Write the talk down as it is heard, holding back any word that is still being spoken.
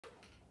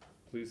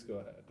Please go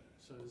ahead.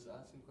 So just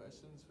asking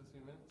questions for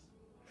 3 minutes?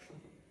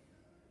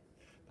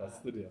 That's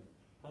the deal.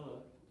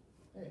 Hello.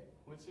 Hey,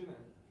 What's your name?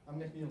 I'm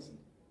Nick Nielsen.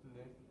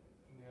 Nick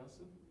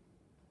Nielsen?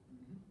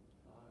 Mm-hmm.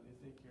 Do you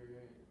think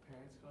your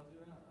parents called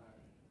you that? Or?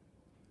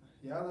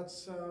 Yeah,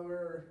 that's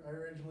where I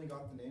originally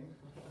got the name.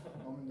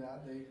 Mom and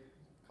Dad, they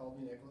called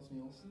me Nicholas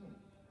Nielsen, and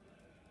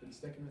been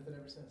sticking with it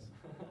ever since.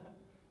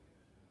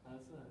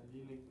 That's a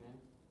unique name.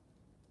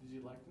 Did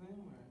you like the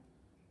name?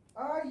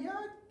 Or?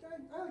 Yeah,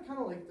 I kind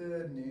of like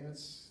the name.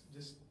 It's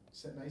just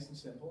nice and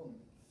simple, and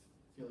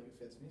feel like it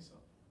fits me. So.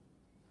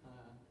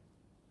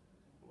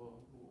 Well,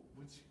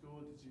 which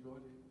school did you go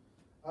to?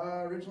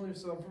 Originally,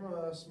 so I'm from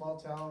a small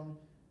town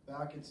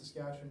back in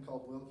Saskatchewan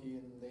called Wilkie,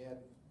 and they had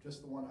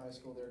just the one high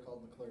school there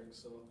called McClurg.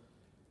 So,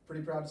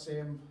 pretty proud to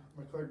say I'm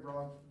McClurg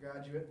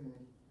graduate, and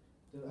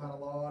had a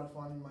lot of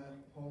fun in my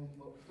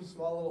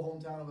small little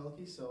hometown of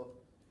Wilkie. So,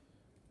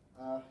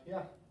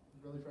 yeah,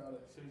 really proud of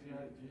it. So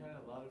you had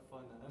a lot of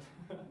fun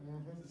at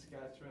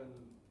Saskatchewan.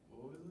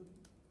 What was it?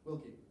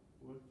 Wilkie.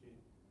 Wilkie.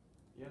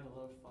 You had a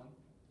lot of fun.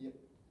 Yep.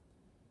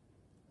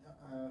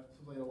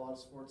 Played a lot of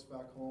sports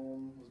back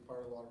home. Was part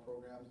of a lot of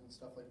programs and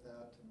stuff like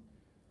that, and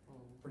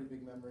pretty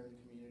big member in the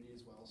community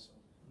as well. So.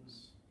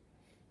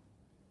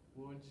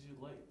 What did you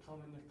like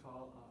coming to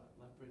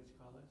Lethbridge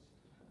College?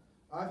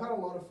 I've had a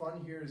lot of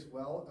fun here as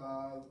well.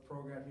 The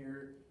program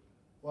here,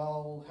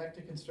 while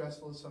hectic and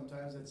stressful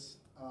sometimes, it's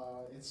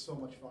so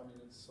much fun,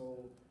 and it's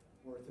so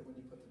worth it when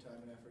you put the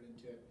time and effort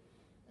into it.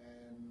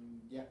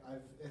 And yeah,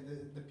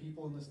 the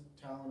people in this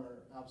town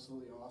are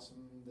absolutely awesome.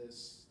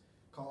 This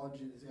college,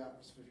 the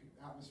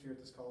atmosphere at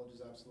this college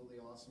is absolutely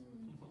awesome.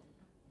 And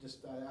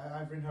just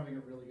I've been having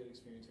a really good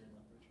experience here in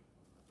Lethbridge.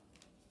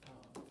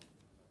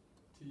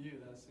 To you,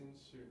 that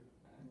seems true.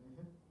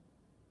 Mm-hmm.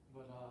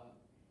 But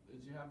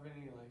did you have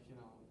any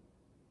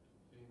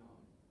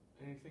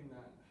anything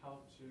that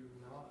helped you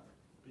not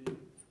be?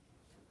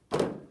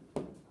 I'm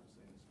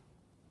saying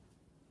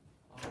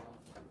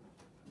so.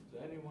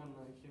 Did anyone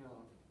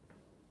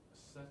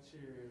set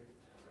your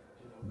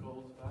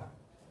goals back?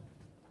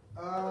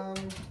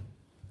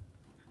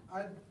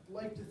 I'd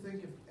like to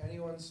think if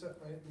anyone set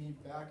me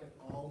back at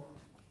all,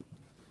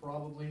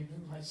 probably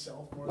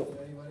myself more than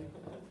anybody,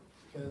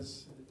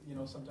 because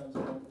sometimes I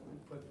don't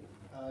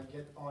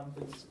get on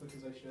things as quick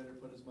as I should or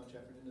put as much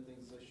effort into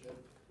things as I should.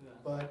 Yeah.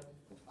 But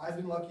I've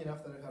been lucky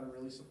enough that I've had a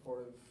really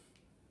supportive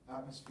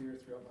atmosphere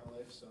throughout my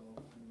life, so I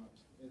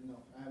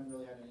haven't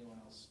really had anyone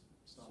else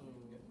stop me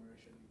from getting where I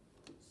should be.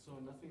 So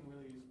nothing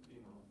really,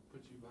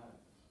 put you back,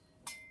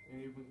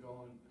 and you've been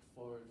going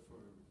forward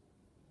for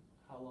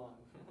how long?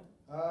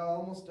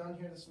 Almost done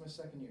here. This is my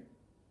second year.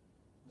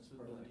 As So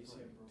part of the like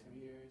DCM program.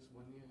 2 years,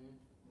 1 year?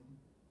 Mm-hmm.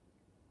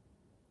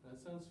 That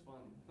sounds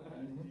fun.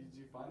 Mm-hmm. Did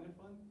you find it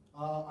fun?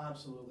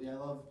 Absolutely. I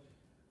love.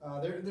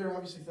 There are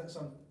obviously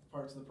some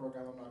parts of the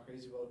program I'm not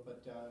crazy about,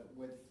 but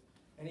with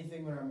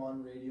anything where I'm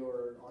on radio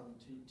or on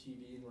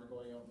TV and we're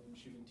going out and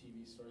shooting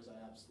TV stories, I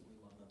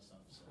absolutely love that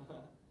stuff. So.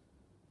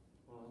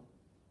 Well,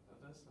 that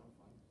does sound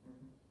fun.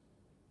 Mm-hmm.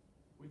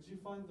 Would you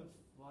find the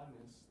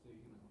funnest,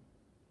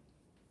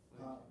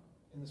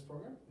 In this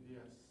program?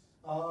 Yes.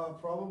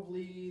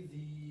 Probably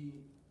the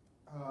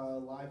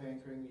live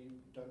anchoring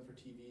we've done for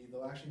TV.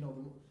 Though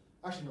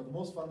the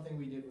most fun thing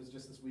we did was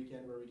just this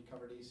weekend where we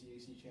covered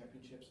ACAC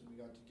championships and we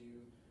got to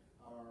do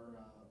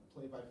our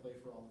play-by-play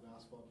for all the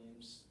basketball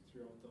games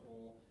throughout the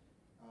whole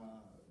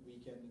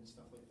weekend and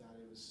stuff like that.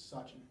 It was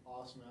such an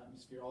awesome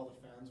atmosphere. All the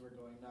fans were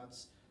going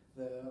nuts.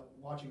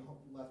 Watching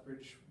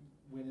Lethbridge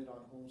win it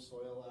on home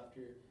soil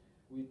after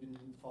we'd been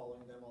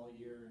following them all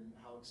year, and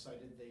how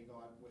excited they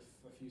got with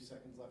a few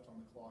seconds left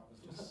on the clock was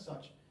just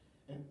such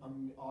an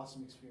awesome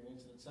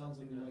experience. And it sounds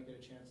like we might get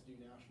a chance to do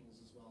nationals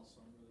as well,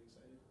 so I'm really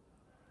excited.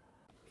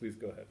 Please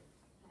go ahead.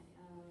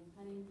 Hi,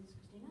 my name is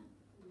Kristina.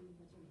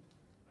 What's your name?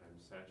 I'm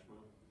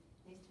Satchmo.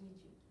 Nice to meet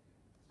you.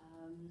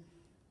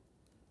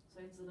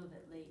 So it's a little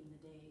bit late in the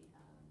day.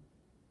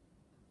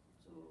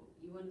 So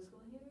you went to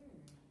school here?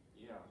 Or?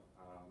 Yeah,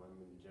 I'm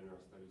in the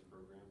General Studies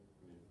program.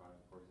 I'm in 5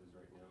 courses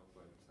right now,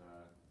 but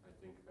I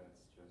think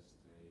that's just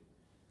a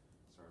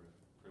sort of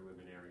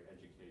preliminary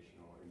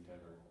educational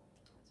endeavor.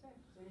 That's right.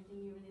 Is there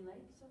anything you really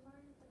like so far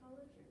at the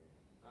college? Or?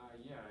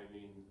 Yeah, I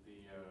mean,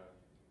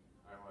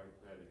 I like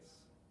that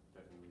it's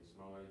definitely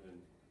smaller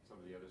than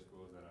some of the other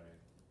schools that I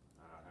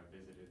have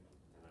visited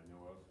and I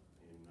know of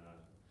in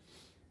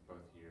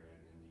both here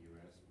and in the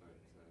U.S. But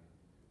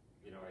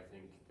I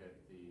think that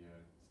the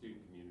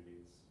student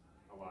community is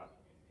a lot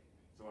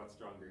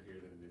stronger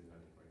here than it is in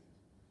other places.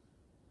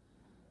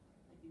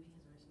 Maybe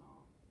because we're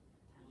small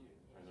town.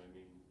 Yeah, and I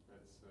mean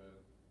that's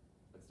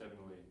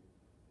definitely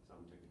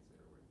something to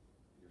consider when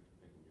you're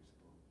picking your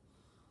school.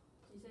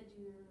 So you said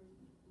you were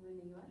in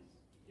the U.S.?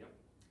 Yep.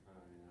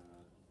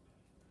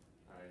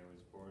 I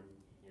was born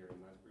here in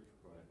Lethbridge,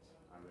 but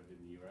I lived in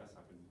the U.S.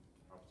 up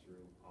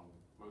through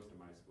most of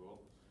my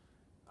school.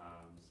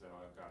 So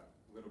I've got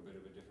a little bit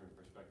of a different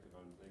perspective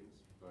on things,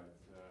 but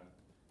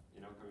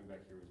coming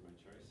back here was my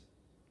choice,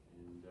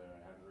 and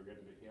I haven't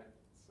regretted it yet.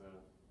 It's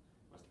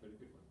must have been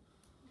a good one.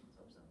 Let's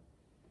hope so.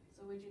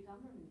 So where'd you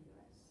come from in the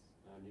US?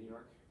 New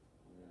York,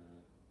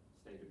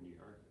 state of New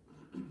York,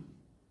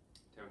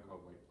 town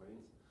called White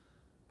Plains.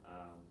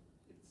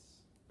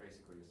 It's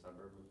basically a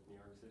suburb of New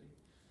York City.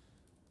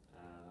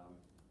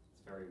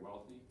 It's very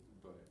wealthy,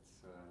 but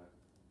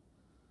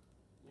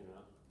you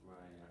know,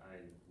 I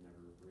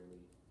never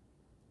really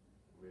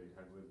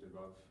have lived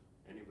above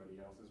anybody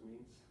else's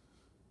means.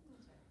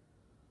 That's right.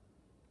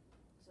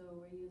 So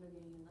were you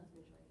living in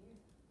Lethbridge right here?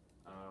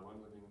 I'm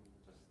living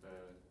just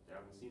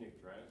down the scenic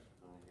drive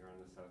here on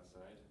the south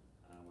side.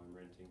 I'm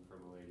renting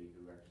from a lady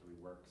who actually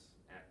works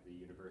at the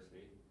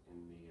university in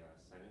the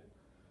Senate.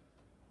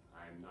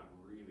 I'm not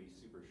really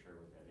super sure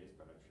what that is,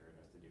 but I'm sure it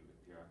has to do with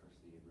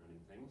bureaucracy and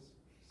running things.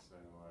 So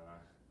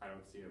I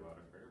don't see a lot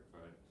of her,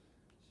 but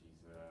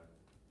she's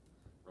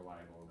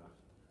reliable enough.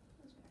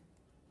 That's fair.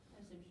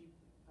 I assume she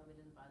probably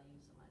doesn't bother you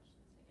so much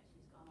since I guess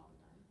she's gone all the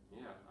time.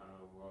 Yeah,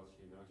 well,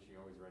 she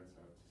always rents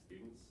out to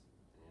students,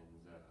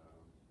 and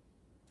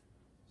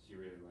she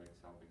really likes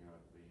helping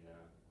out the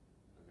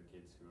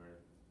kids who are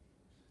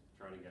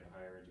trying to get a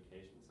higher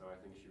education. So I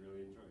think she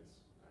really enjoys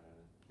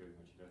doing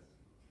what she does.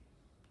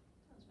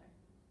 Sounds fair.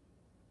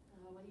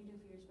 What do you do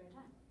for your spare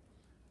time?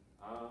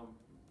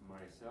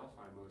 Myself,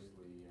 I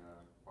mostly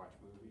watch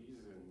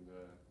movies and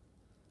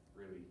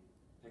really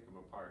pick them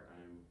apart.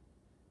 I'm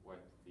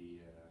what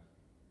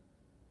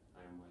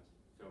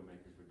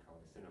filmmakers would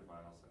call a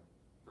cinephile, so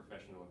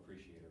professional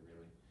appreciator,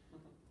 really.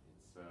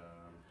 It's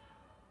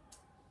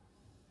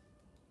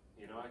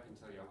you know, I can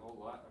tell you a whole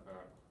lot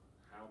about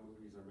how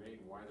movies are made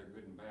and why they're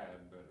good and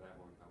bad, but that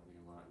won't help me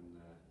a lot in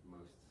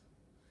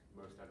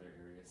most other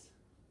areas.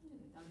 You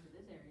can come to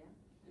this area.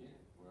 Yeah,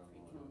 well,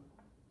 Pretty cool.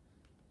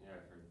 yeah,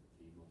 I've heard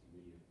the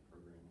multimedia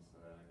program is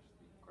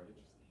actually quite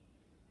interesting.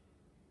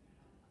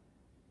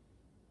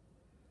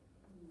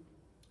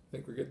 I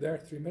think we're good there.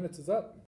 3 minutes is up.